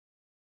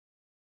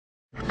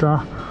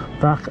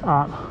Back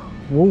at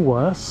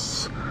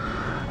Woolworths.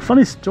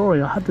 Funny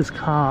story, I had this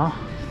car,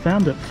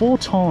 found it 4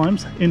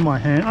 times in my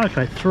hand.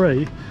 Okay,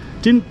 3.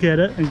 Didn't get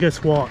it, and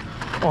guess what?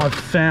 I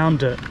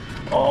found it.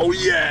 Oh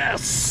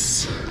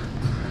yes!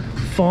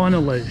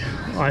 Finally,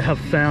 I have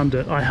found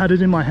it. I had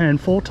it in my hand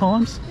 3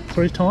 times,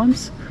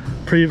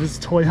 previous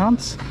toy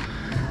hunts,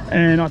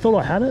 and I thought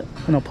I had it,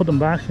 and I put them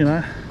back, you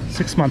know.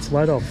 6 months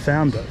later, I've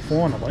found it,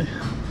 finally.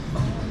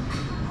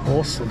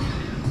 Awesome.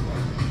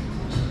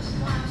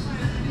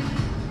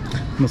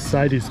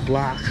 Mercedes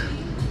black.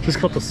 Just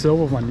got the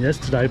silver one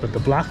yesterday, but the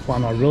black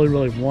one I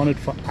really wanted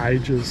for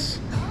ages.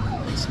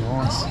 It's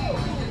nice.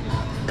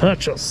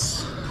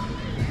 Purchase.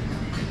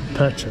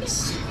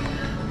 Purchase.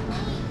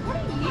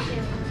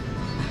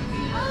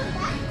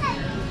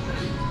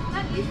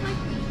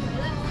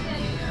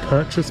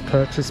 Purchase,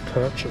 purchase,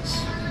 purchase.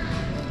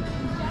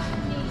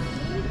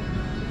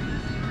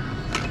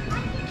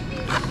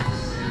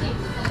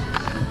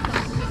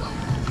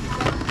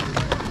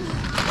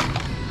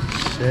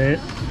 Shit.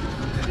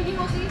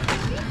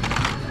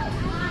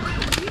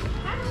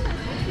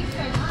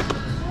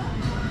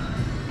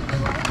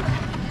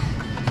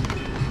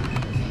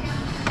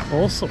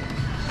 Awesome.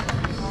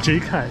 G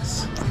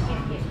case.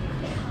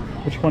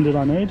 Which one did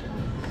I need?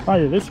 Oh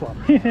yeah, this one.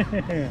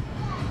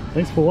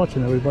 Thanks for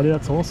watching, everybody.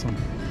 That's awesome.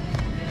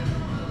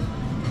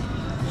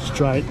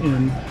 Straight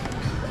in.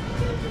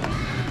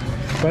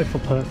 Straight for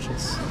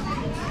purchase.